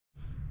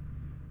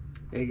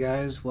Hey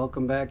guys,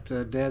 welcome back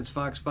to Dad's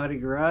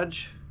Foxbody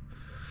Garage.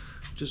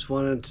 Just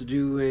wanted to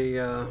do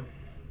a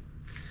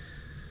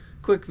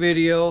quick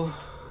video,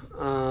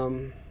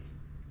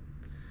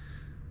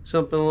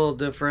 something a little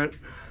different.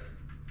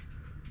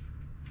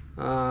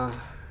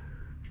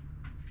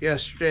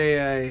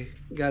 Yesterday I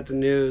got the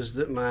news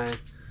that my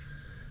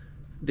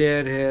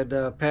dad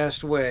had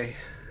passed away,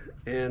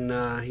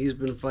 and he's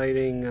been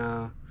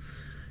fighting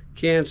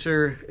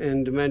cancer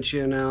and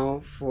dementia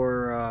now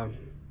for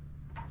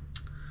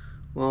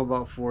well,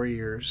 about 4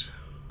 years.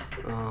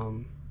 It's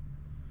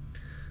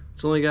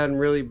only gotten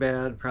really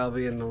bad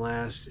probably in the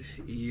last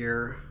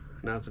year.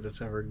 Not that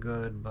it's ever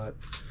good, but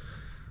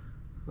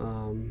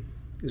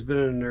he's been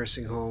in a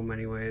nursing home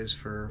anyways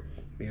for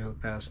the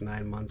past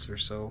 9 months or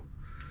so,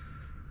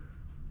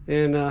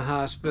 and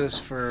hospice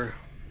for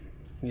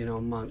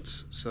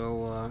months.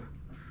 So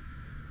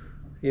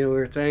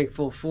we're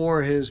thankful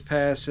for his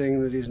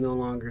passing, that he's no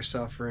longer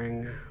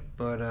suffering,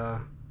 but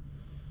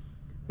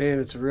man,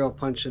 it's a real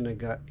punch in the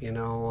gut. You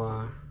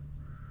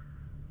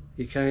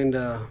kind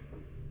of,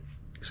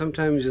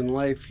 sometimes in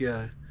life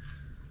you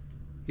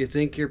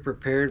think you're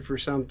prepared for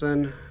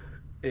something,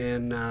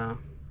 and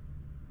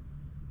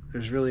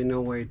there's really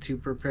no way to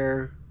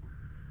prepare,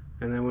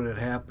 and then when it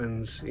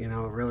happens, it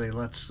really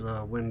lets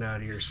the wind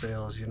out of your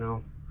sails.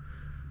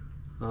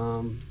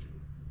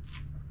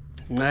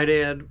 My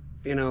dad,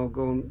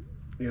 going,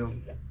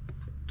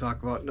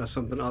 talk about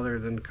something other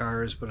than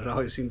cars, but it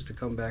always seems to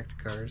come back to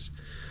cars.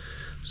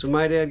 So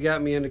my dad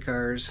got me into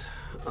cars.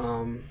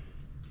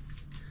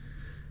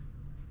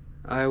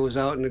 I was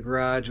out in the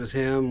garage with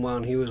him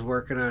while he was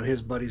working on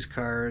his buddy's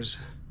cars,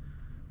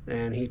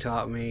 and he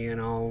taught me,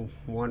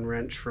 one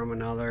wrench from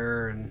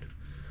another, and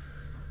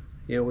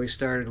we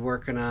started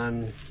working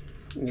on,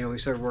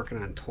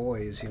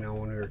 toys,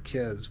 when we were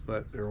kids,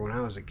 or when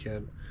I was a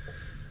kid.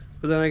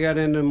 But then I got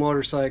into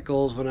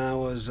motorcycles when I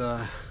was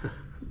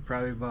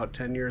probably about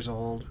 10 years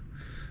old.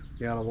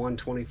 Got a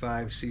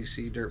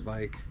 125cc dirt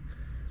bike.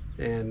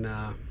 And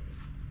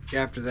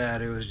after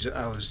that, it was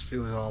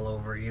all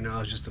over. I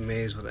was just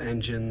amazed with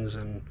engines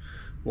and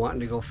wanting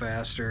to go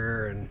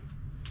faster. And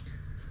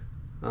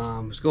I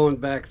was going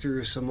back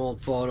through some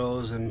old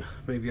photos, and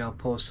maybe I'll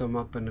post some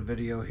up in the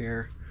video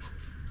here.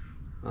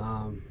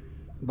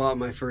 Bought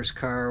my first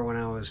car when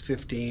I was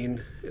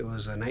 15. It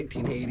was a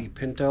 1980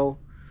 Pinto,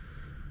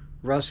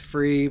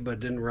 rust-free but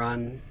didn't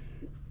run.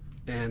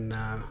 And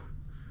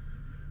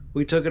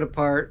we took it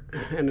apart.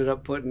 Ended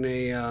up putting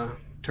a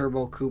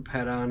turbo coupe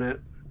head on it,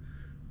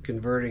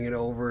 converting it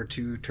over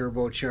to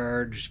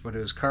turbocharged, but it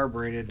was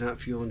carbureted, not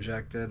fuel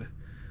injected.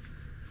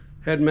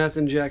 Had meth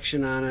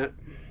injection on it,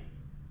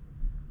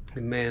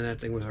 and man, that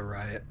thing was a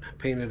riot.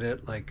 Painted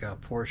it like a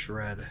Porsche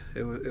red.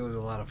 It was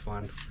a lot of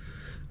fun.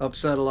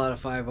 Upset a lot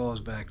of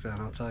 5.0s back then,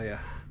 I'll tell you,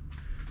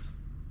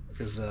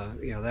 because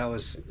that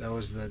was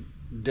the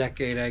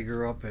decade I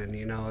grew up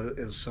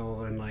in.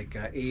 So in like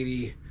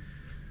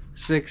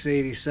 86,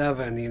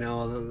 87,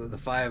 the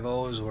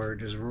 5.0s were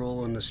just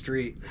ruling the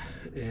street.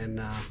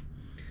 And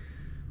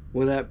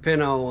with that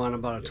Pinto on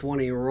about a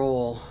 20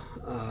 roll,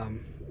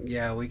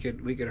 yeah, we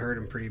could hurt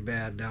him pretty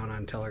bad down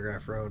on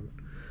Telegraph Road.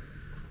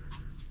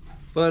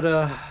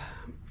 But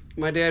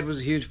my dad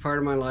was a huge part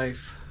of my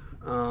life.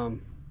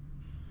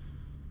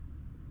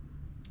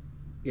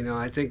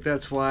 I think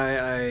that's why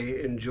I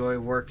enjoy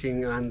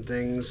working on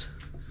things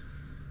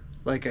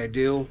like I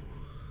do.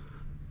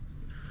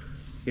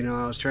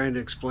 I was trying to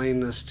explain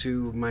this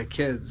to my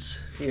kids.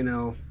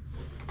 I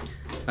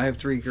have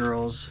 3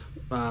 girls,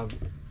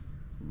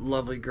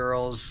 lovely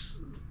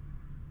girls.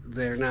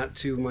 They're not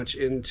too much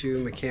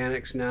into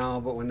mechanics now,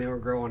 but when they were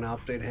growing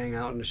up, they'd hang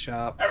out in the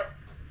shop.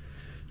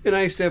 And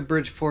I used to have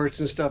Bridgeports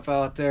and stuff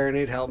out there, and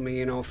they'd help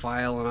me,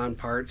 filing on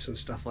parts and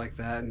stuff like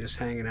that, and just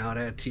hanging out.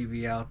 I had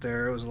TV out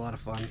there. It was a lot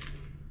of fun.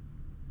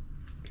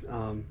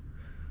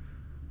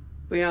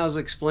 But I was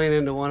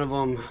explaining to one of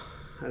them,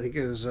 I think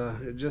it was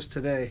just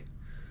today,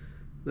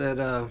 that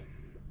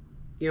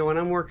when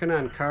I'm working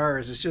on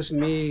cars, it's just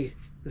me.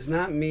 It's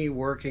not me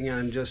working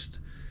on just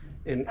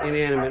an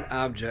inanimate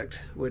object,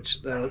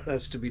 which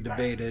that's to be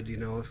debated.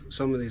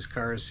 Some of these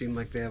cars seem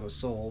like they have a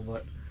soul,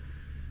 but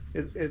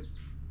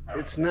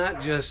it's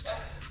not just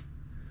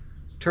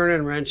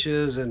turning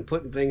wrenches and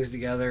putting things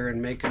together and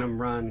making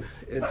them run.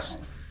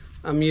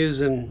 I'm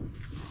using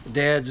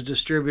Dad's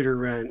distributor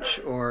wrench,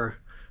 or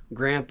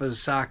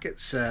Grandpa's socket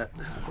set,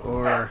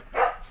 or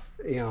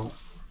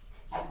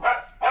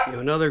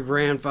another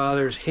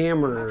grandfather's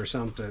hammer or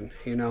something.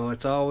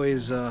 It's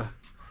always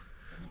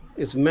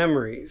it's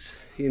memories,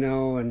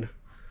 and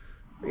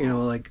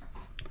like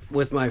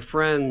with my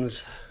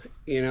friends,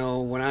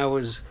 when I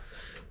was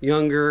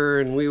younger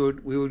and we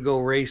would go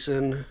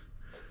racing,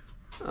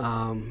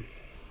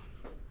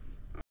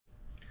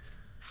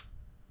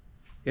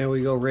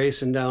 we go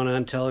racing down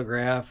on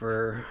Telegraph,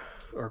 or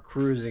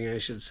cruising, I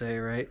should say,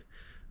 right?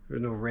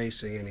 There's no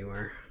racing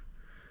anywhere.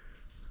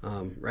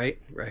 Right.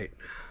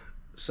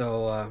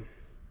 So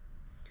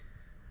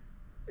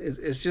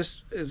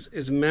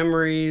it's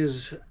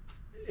memories,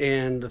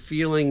 and the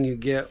feeling you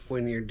get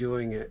when you're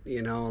doing it.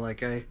 You know,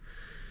 like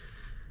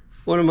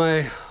one of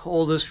my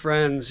oldest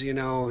friends, you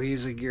know,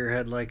 he's a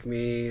gearhead like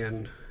me,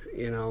 and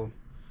you know,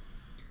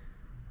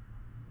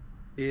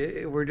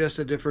 we're just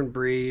a different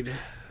breed.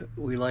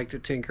 We like to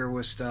tinker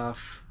with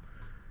stuff,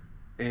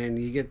 and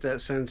you get that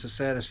sense of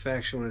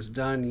satisfaction when it's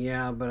done.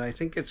 Yeah, but I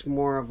think it's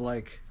more of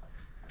like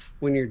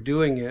when you're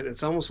doing it,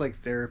 it's almost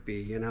like therapy,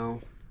 you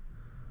know.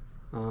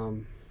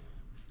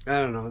 I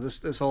don't know.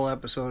 This whole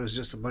episode is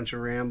just a bunch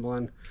of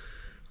rambling.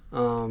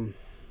 But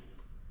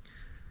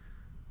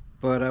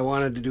I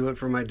wanted to do it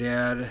for my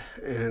dad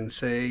and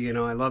say, you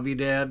know, I love you,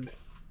 Dad.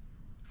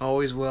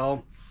 Always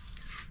will.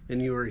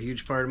 And you were a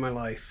huge part of my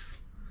life.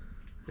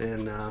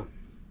 And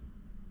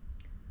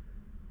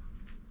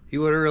he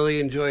would have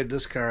really enjoyed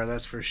this car,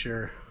 that's for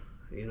sure.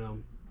 You know,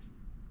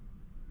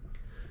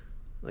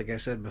 like I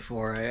said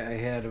before, I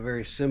had a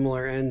very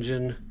similar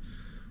engine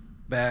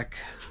back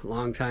a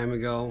long time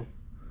ago.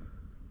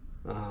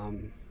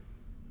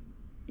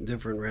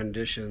 Different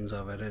renditions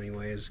of it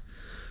anyways.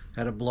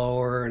 Had a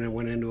blower, and it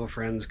went into a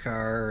friend's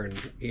car,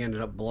 and he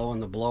ended up blowing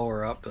the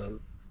blower up. The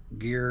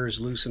gears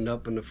loosened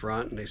up in the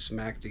front and they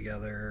smacked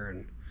together.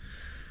 And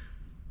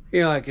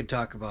you know, I could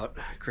talk about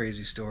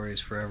crazy stories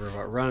forever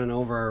about running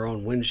over our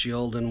own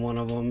windshield in one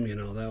of them. You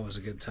know, that was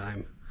a good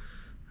time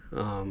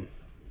down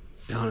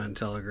on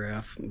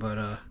Telegraph.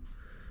 But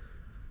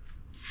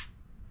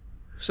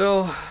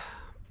so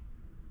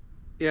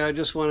yeah, I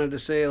just wanted to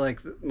say, like,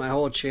 my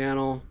whole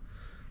channel,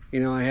 you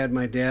know, I had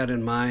my dad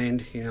in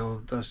mind. You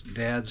know, thus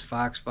Dad's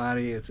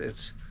Foxbody.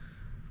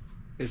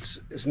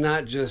 It's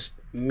not just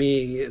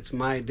me. It's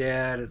my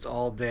dad. It's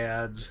all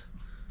dads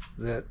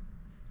that,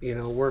 you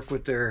know, work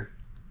with their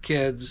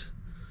kids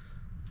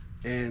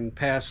and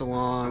pass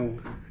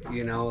along,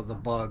 you know, the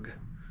bug,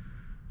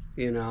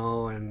 you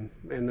know, and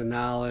the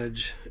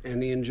knowledge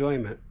and the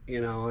enjoyment.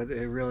 You know, it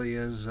really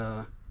is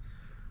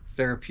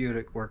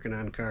therapeutic working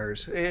on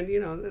cars. And you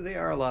know, they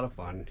are a lot of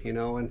fun, you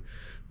know, and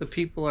the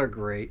people are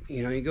great.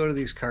 You know, you go to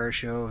these car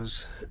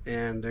shows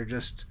and they're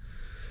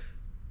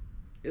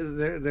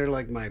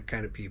like my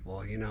kind of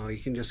people. You know, you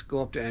can just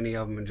go up to any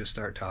of them and just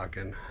start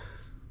talking.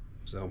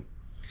 So,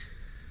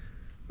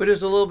 but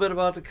just a little bit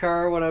about the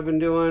car. What I've been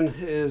doing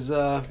is,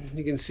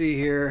 you can see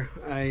here,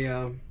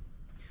 I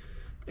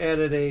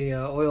added a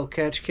oil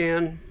catch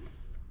can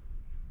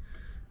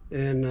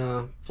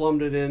and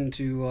plumbed it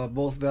into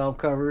both valve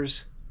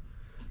covers.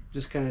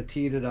 Just kind of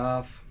teed it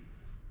off.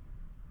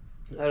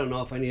 I don't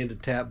know if I need to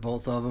tap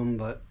both of them,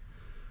 but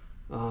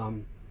I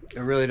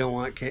really don't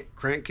want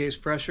crankcase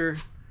pressure,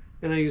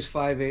 and I use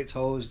 5/8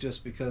 hose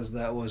just because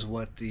that was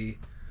what the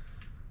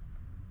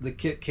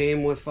kit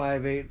came with.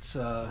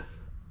 5/8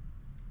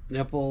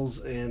 nipples,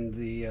 and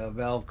the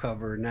valve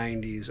cover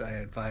 90s I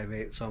had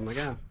 5/8, so I'm like,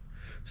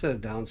 instead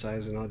of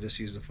downsizing, I'll just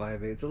use the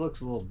 5/8. It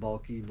looks a little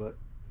bulky, but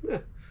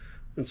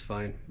it's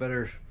fine.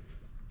 Better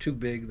too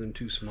big than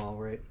too small,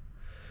 right?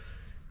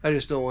 I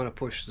just don't want to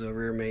push the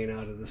rear main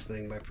out of this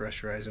thing by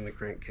pressurizing the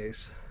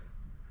crankcase.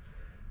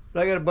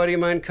 But I got a buddy of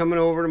mine coming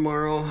over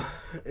tomorrow,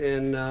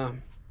 and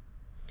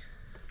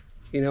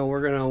you know,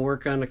 we're gonna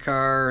work on the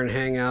car and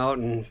hang out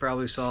and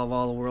probably solve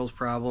all the world's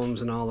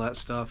problems and all that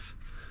stuff,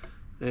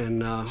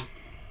 and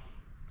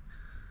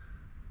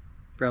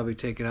probably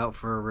take it out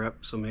for a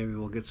rip. So maybe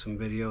we'll get some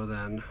video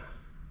then.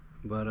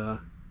 But I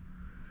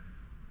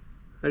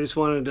just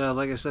wanted to,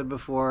 like I said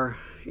before,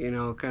 you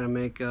know, kind of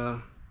make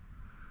a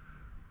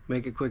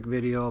quick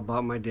video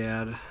about my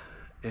dad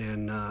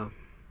and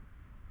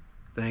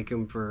thank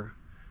him for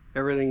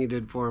everything he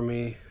did for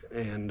me,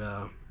 and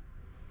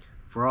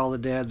for all the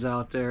dads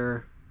out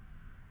there,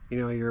 you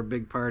know, you're a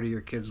big part of your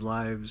kids'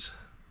 lives,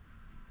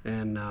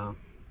 and I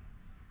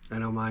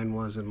know mine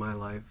was in my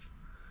life.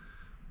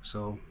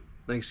 So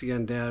thanks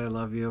again, Dad. I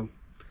love you,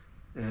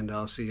 and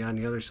I'll see you on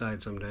the other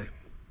side someday.